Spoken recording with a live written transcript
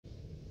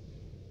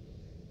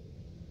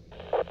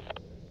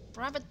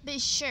Private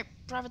base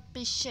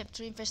ship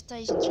to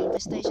infestation.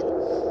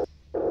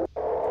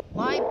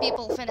 Why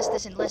people finish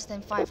this in less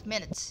than 5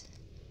 minutes?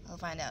 I'll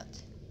find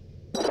out.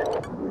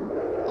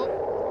 Oh,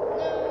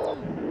 no!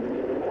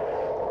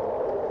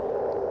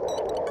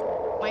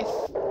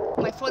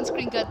 My phone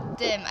screen got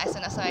dim as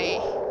soon as I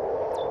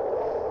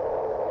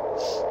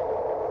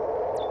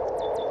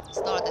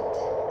started.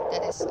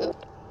 That is... Oh.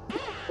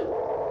 Oh.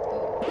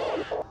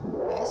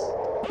 Nice.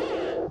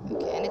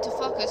 Okay, I need to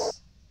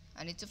focus.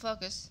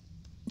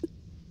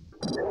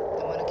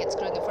 Don't wanna get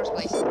screwed in the first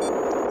place.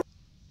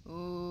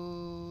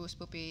 Ooh,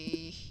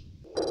 spoopy.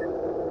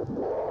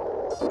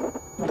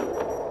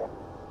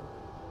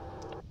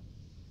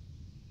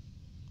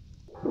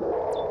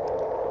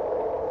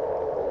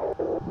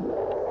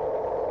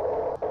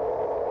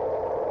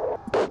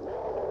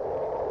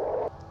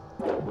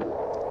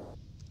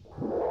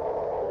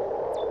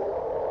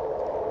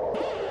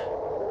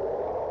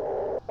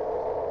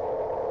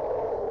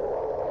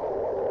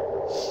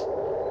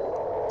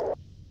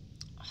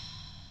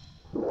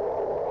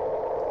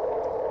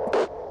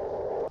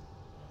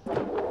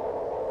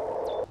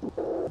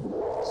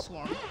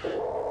 Swarm.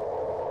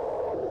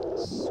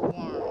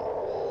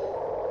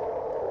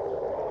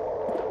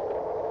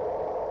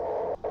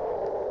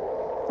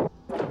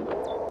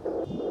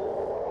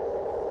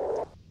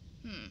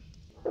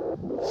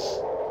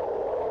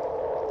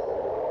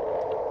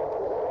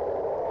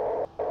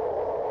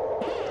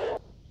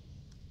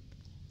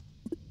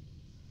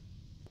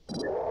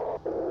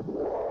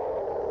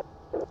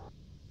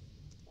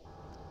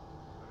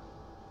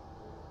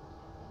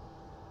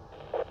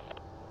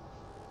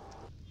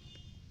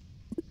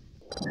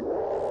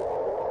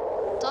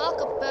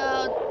 Talk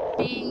about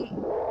being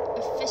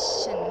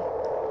efficient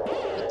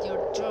with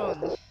your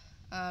drone,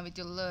 with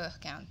your lure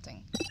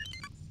counting.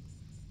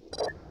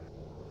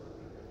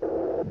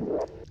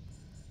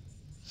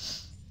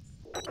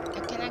 I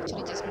can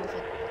actually just move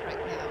it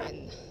right now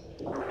and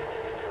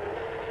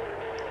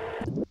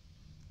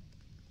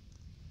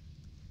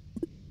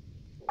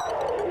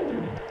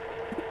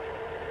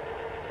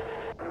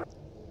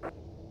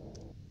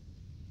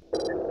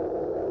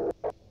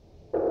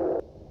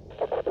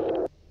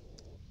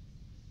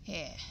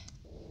here.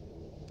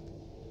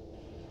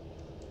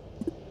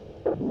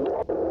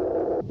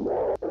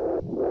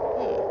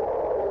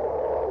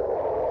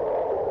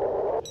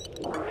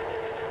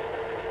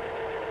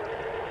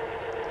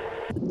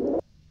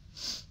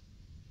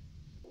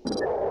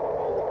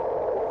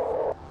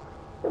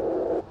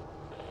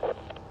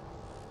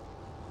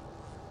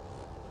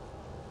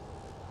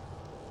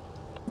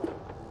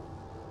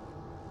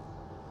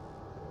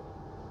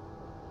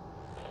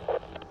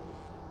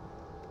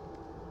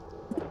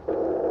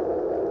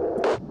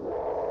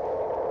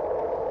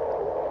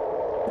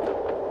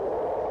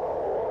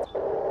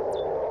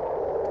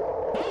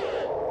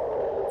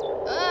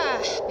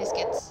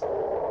 Biscuits.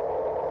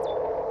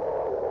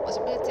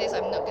 Possibilities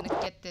I'm not gonna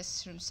get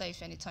this room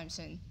safe anytime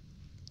soon.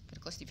 Get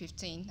close to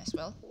 15 as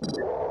well.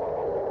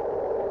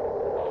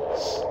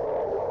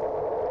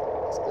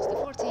 It's close to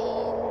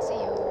 14. See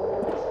you.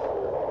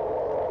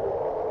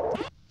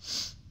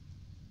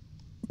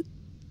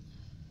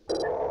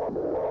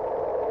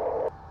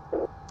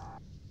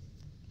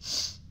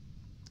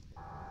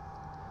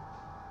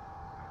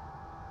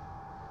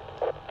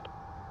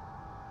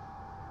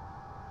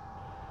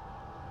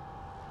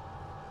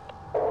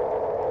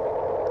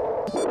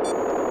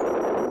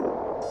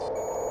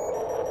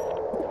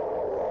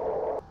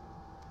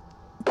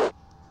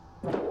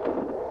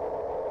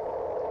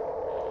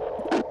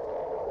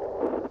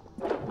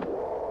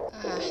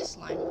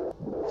 Slime.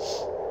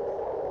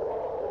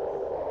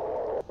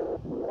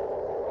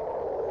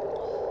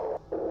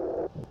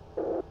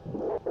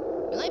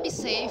 Will I be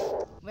safe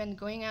when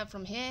going out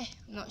from here?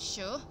 I'm not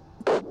sure.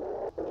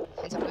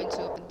 Hence I'm going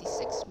to open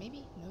D6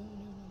 maybe? No.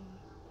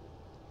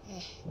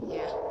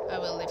 Yeah, I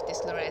will leave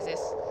this lure as is.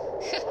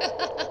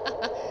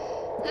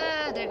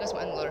 Ah, there goes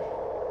one lure.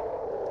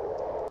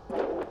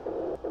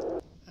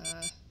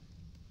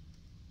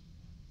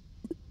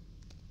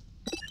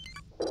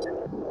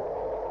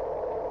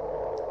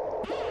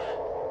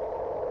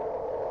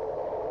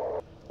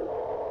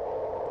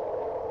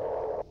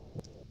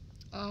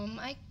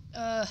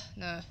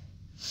 No.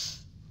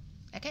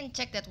 I can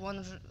check that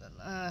one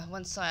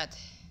side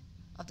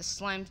of the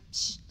slime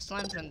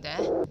from there.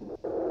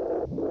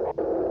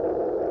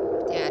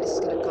 Yeah, this is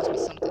gonna cost me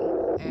something,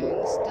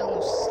 and still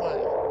no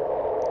slime.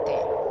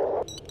 Damn.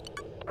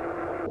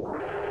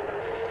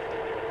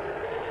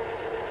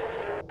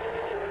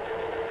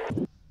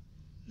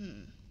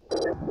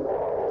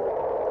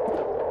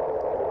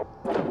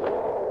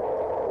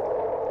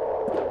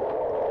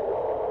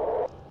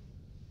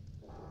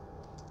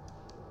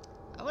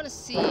 I wanna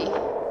see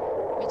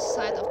which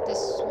side of this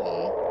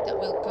swarm that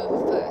will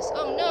go first.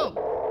 Oh no!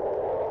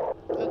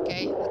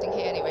 Okay, nothing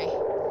here anyway.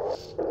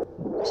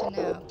 Question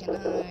now, can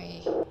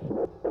I...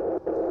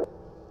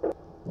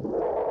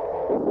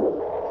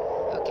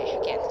 Okay, I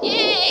can.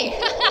 Yay!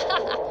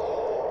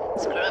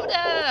 Screw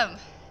them!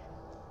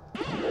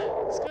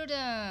 Screw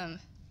them!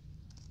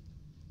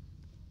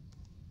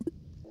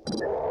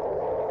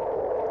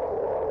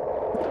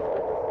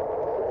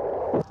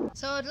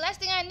 So the last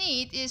thing I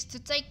need is to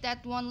take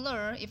that one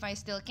lure, if I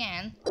still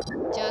can,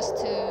 just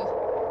to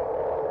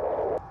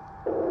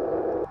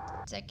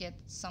take it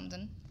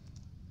something.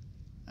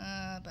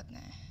 But nah.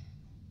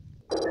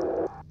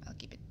 I'll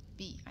keep it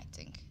B, I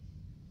think.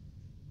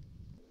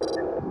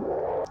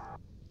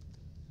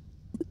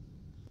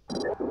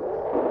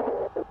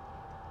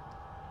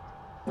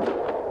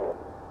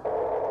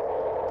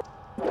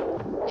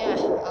 Yeah,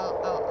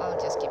 I'll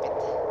just keep it.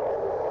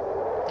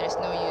 There's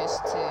no use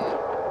to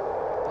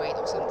wait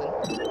or something.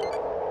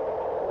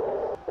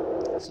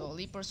 So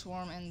Leaper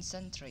Swarm and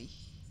Sentry.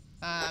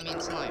 I mean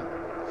Slime.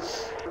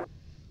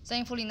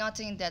 Thankfully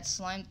nothing in that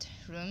slimed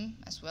room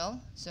as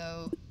well,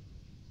 so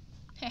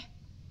heh.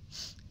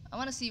 I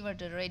wanna see where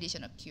the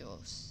radiation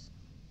occurs.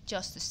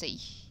 Just to see.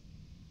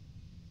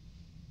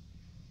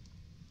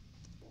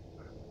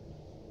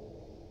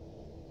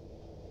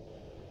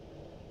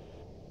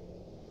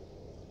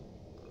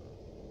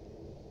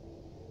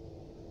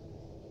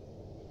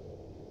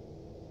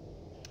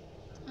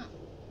 Huh,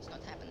 it's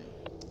not happening.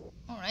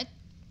 Alright,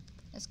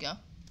 let's go.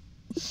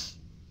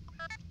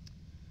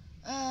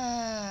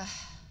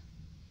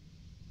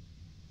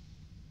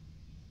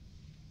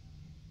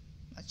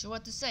 Not sure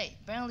what to say.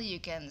 Apparently you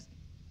can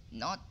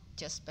not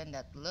just spend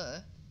that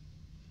lure,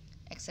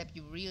 except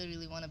you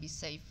really want to be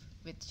safe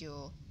with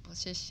your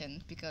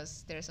position,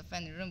 because there's a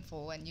fanny room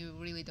full and you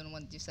really don't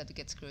want yourself to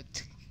get screwed.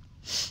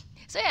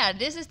 So yeah,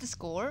 this is the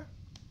score.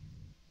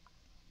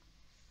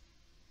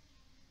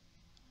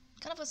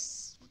 Kind of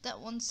that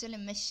one silly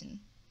mission.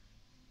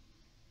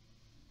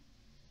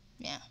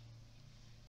 Yeah.